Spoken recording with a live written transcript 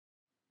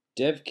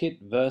Dev kit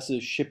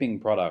versus shipping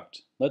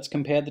product. Let's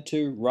compare the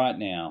two right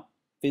now.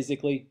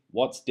 Physically,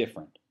 what's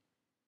different?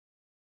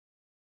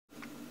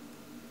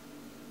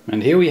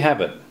 And here we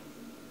have it.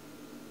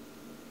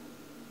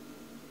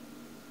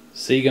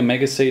 Sega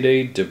Mega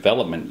CD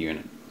development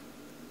unit.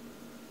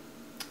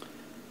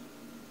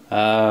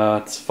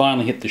 It's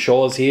finally hit the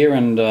shores here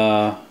and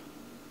dug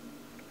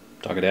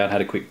it out,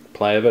 had a quick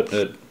play of it.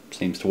 It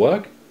seems to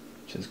work,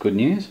 which is good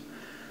news.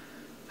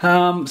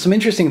 Some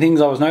interesting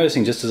things I was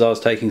noticing just as I was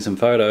taking some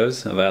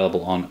photos,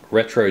 available on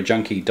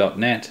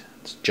retrojunkie.net.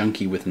 It's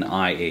junkie with an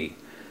IE,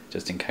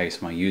 just in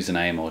case my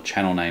username or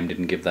channel name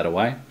didn't give that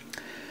away.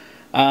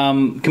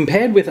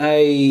 Compared with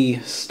a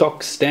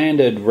stock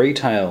standard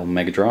retail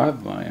Mega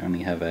Drive, I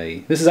only have a...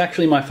 This is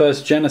actually my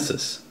first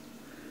Genesis,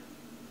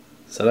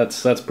 so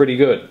that's pretty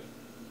good.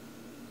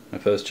 My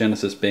first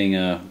Genesis being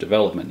a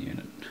development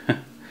unit.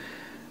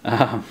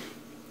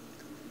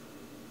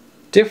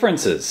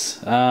 Differences.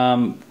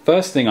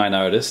 First thing I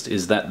noticed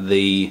is that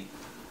the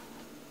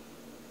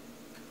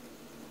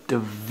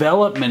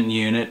development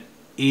unit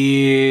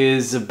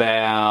is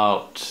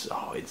about...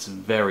 oh, it's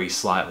very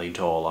slightly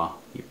taller.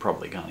 You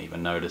probably can't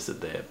even notice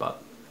it there,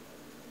 but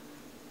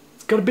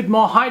it's got a bit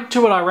more height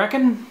to it, I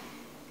reckon.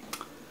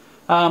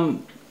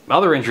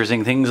 Other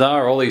interesting things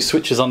are all these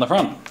switches on the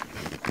front.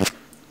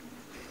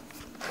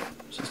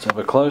 Just have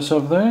a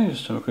close-up there,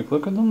 just have a quick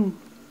look at them.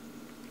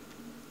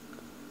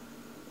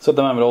 So at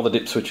the moment all the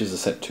dip switches are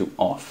set to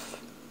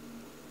off,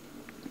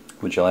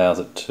 which allows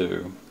it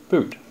to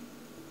boot.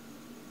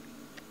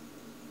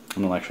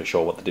 I'm not actually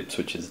sure what the dip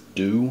switches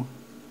do.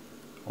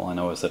 All I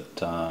know is that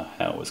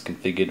how it was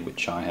configured,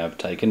 which I have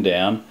taken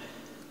down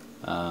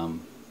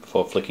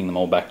before flicking them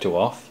all back to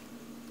off,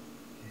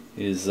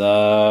 is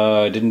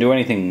it didn't do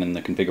anything in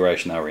the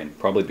configuration they were in,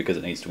 probably because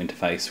it needs to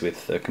interface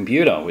with a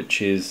computer,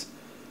 which is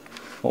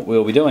what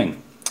we'll be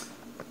doing.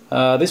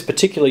 This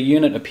particular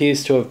unit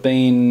appears to have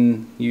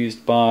been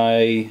used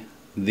by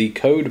the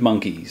Code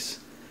Monkeys.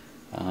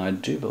 I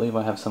do believe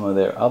I have some of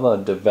their other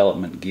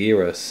development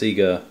gear, a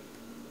Sega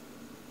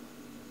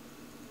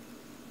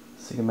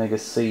Mega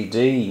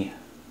CD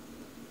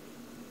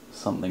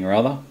something or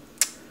other.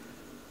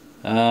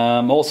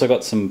 Also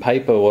got some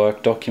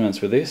paperwork documents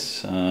with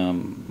this. I'll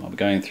be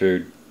going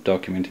through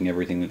documenting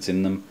everything that's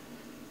in them.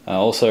 I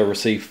also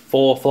received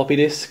 4 floppy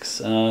disks,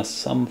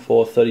 some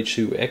for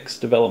 32X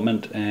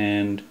development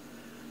and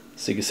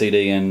Sega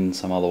CD and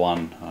some other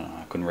one.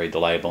 I couldn't read the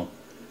label.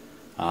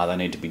 They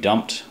need to be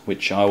dumped,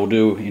 which I will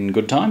do in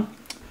good time.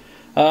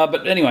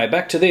 But anyway,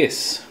 back to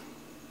this.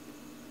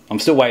 I'm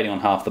still waiting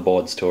on half the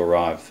boards to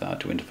arrive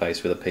to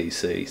interface with a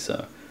PC,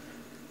 so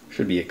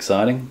should be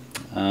exciting.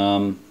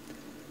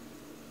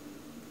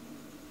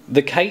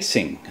 The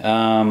casing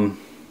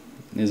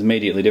is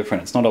immediately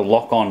different. It's not a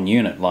lock-on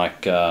unit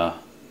like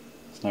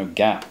there's no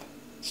gap.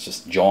 It's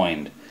just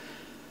joined.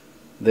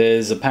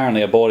 There's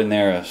apparently a board in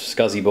there, a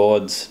SCSI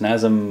board,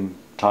 SNASM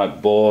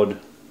type board,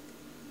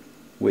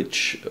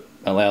 which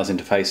allows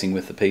interfacing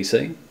with the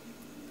PC,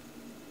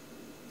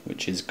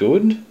 which is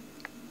good.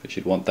 Because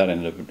you'd want that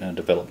in a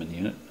development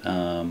unit.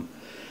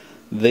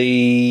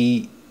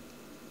 The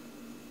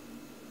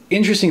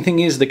interesting thing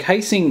is the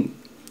casing,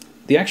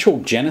 the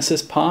actual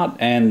Genesis part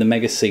and the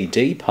Mega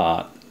CD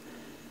part,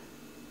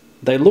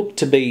 they look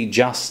to be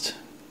just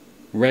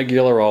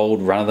regular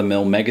old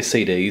run-of-the-mill Mega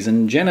CDs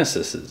and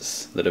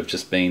Genesises that have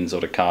just been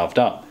sort of carved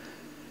up.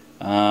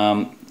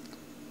 I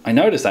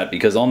noticed that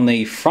because on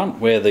the front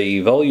where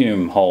the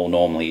volume hole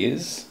normally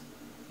is,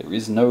 there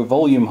is no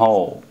volume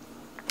hole.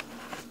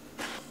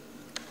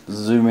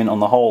 Zoom in on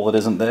the hole that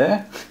isn't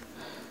there.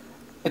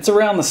 It's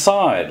around the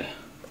side.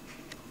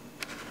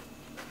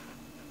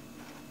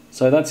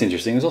 So that's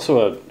interesting. There's also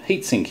a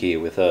heatsink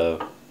here with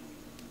a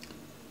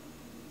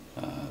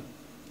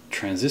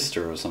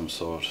transistor of some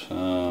sort.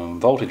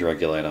 Voltage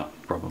regulator,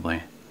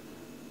 probably.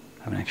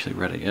 Haven't actually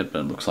read it yet, but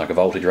it looks like a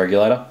voltage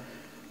regulator,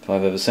 if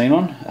I've ever seen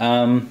one.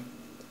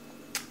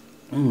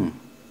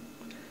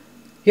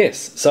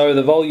 Yes, so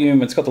the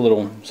volume, it's got the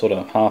little sort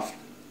of half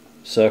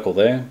circle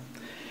there.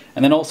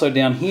 And then also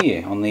down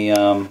here on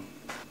the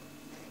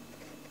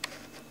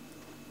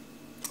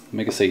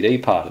Mega CD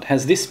part, it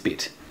has this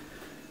bit,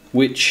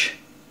 which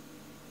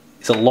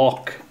is a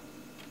lock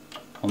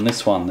on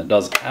this one that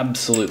does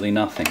absolutely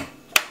nothing.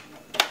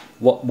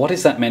 What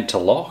is that meant to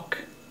lock?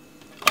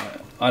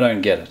 I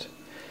don't get it.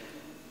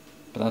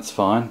 But that's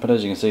fine. But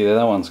as you can see there,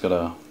 that one's got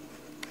a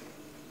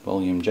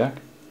volume jack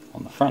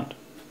on the front.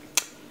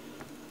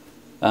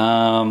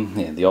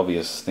 Yeah, the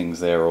obvious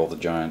things there are all the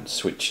giant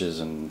switches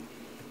and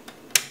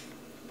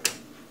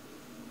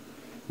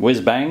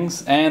whiz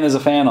bangs, and there's a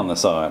fan on the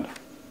side.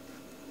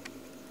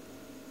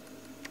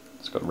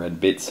 It's got red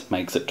bits,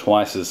 makes it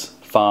twice as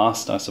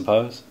fast, I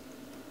suppose.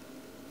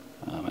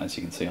 As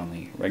you can see on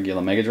the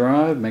regular Mega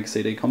Drive, Mega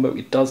CD combo,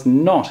 it does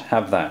not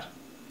have that.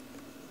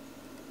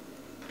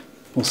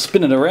 We'll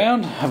spin it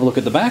around, have a look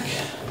at the back.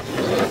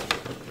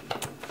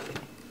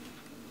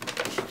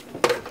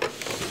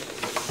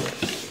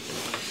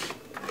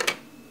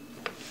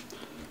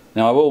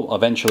 Now I will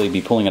eventually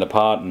be pulling it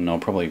apart, and I'll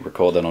probably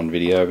record that on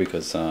video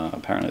because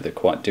apparently they're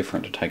quite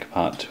different to take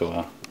apart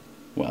to,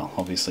 well,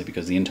 obviously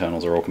because the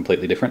internals are all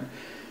completely different.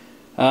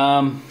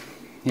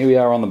 Here we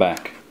are on the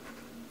back.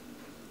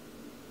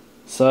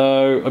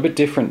 So, a bit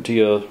different to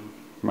your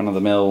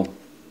run-of-the-mill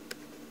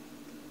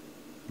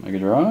Mega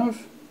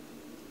Drive.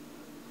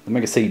 The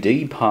Mega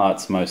CD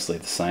part's mostly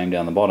the same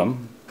down the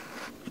bottom.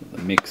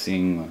 The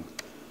mixing,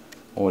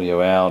 the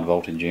audio out,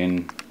 voltage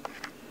in.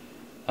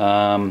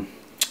 So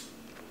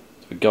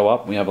we go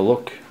up, we have a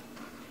look.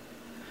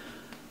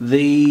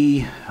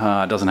 The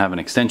doesn't have an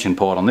extension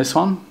port on this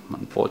one,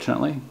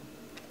 unfortunately.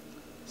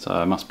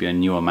 So it must be a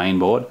newer main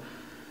board.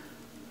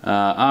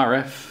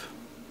 RF.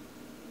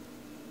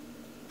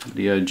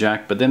 Video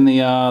jack, but then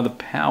the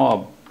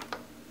power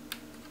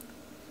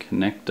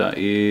connector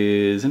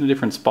is in a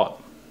different spot.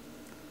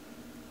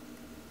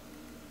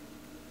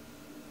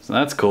 So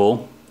that's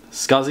cool.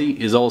 SCSI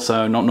is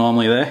also not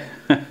normally there.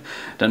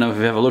 Don't know if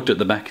you've ever looked at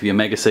the back of your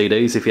Mega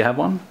CDs if you have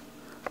one,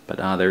 but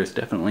there is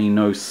definitely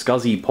no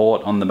SCSI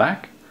port on the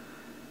back.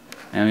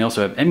 And we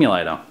also have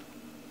emulator,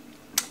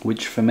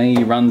 which for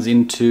me runs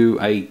into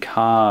a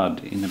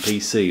card in the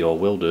PC, or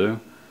will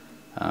do.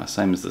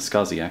 Same as the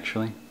SCSI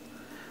actually.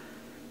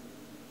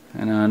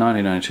 And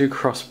 1992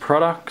 cross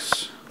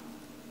products.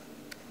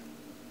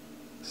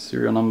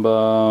 Serial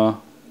number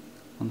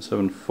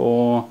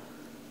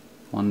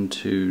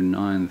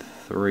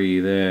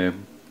 1741293 there.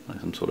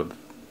 Like some sort of, I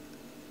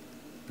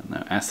don't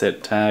know,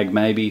 asset tag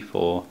maybe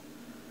for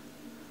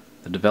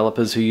the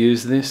developers who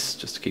use this,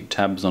 just to keep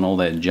tabs on all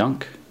their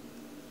junk.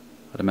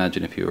 I'd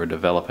imagine if you were a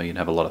developer you'd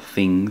have a lot of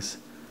things.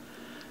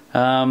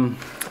 So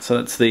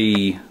that's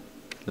the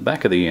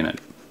back of the unit.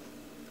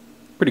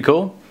 Pretty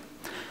cool.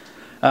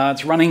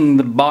 It's running,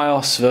 the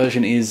BIOS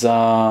version is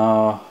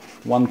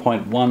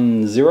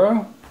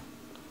 1.10,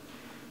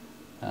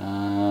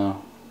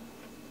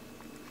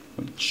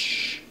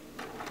 which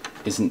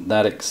isn't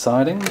that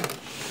exciting.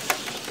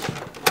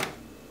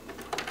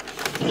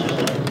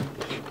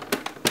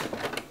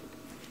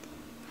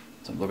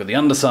 So look at the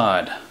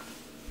underside.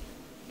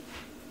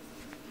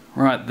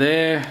 Right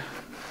there,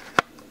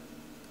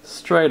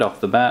 straight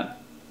off the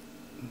bat,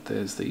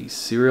 there's the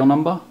serial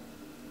number,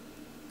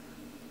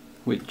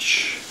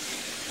 which,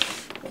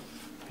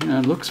 you know,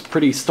 looks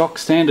pretty stock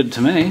standard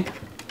to me.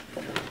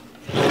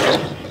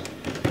 I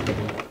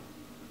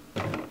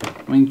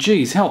mean,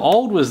 geez, how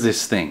old was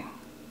this thing?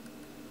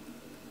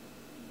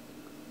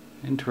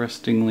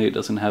 Interestingly, it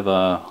doesn't have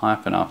a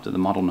hyphen after the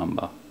model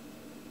number.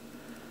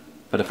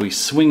 But if we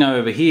swing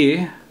over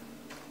here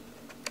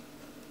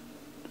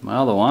to my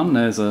other one,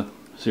 there's a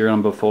serial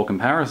number for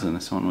comparison.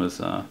 This one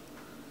was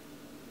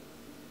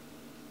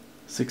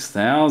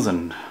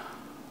 6,000,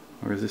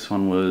 whereas this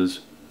one was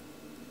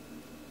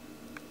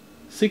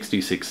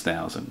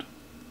 66,000.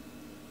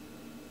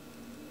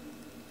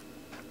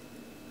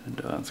 And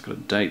it's got a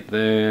date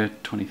there,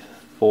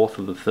 24th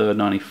of the 3rd,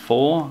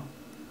 94.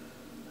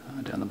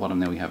 Down the bottom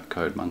there we have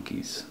code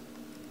monkeys.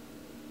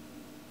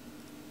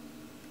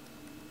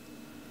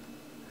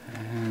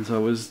 And so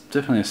it was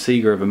definitely a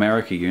Sega of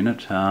America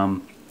unit.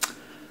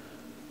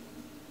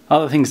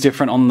 Other things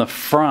different on the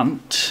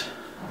front.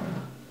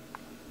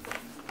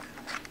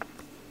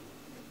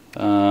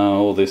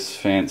 All this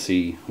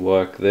fancy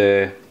work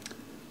there.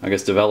 I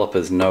guess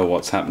developers know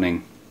what's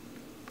happening.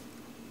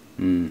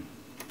 So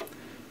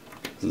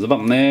there's a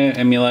button there,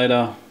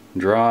 emulator,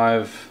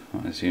 drive.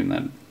 I assume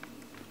that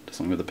does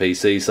something with the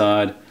PC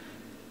side.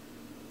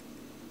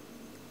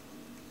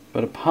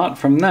 But apart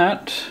from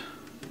that,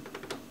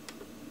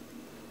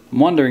 I'm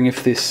wondering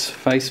if this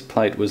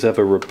faceplate was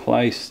ever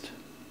replaced,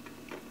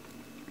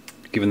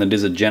 given that it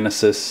is a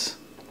Genesis.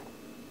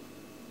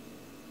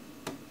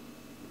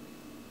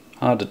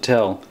 Hard to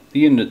tell.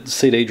 The unit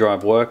CD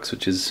drive works,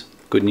 which is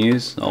good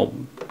news. I'll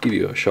give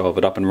you a show of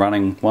it up and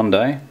running one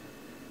day.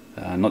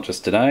 Not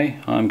just today.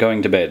 I'm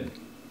going to bed.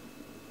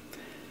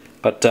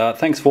 But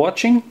thanks for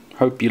watching.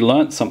 Hope you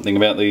learnt something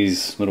about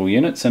these little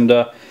units, and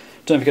don't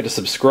forget to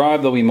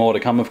subscribe. There'll be more to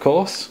come, of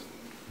course,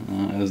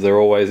 as there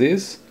always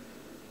is.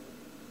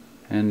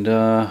 And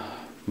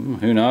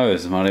who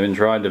knows, might even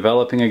try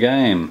developing a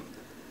game,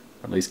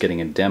 or at least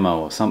getting a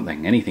demo or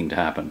something, anything to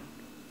happen.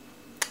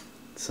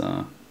 It's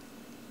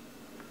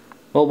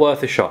well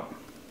worth a shot.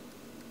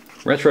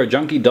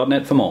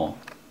 RetroJunkie.net for more.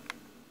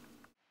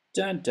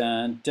 Dun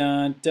dun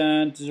dun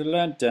dun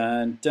dun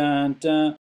dun dun dun.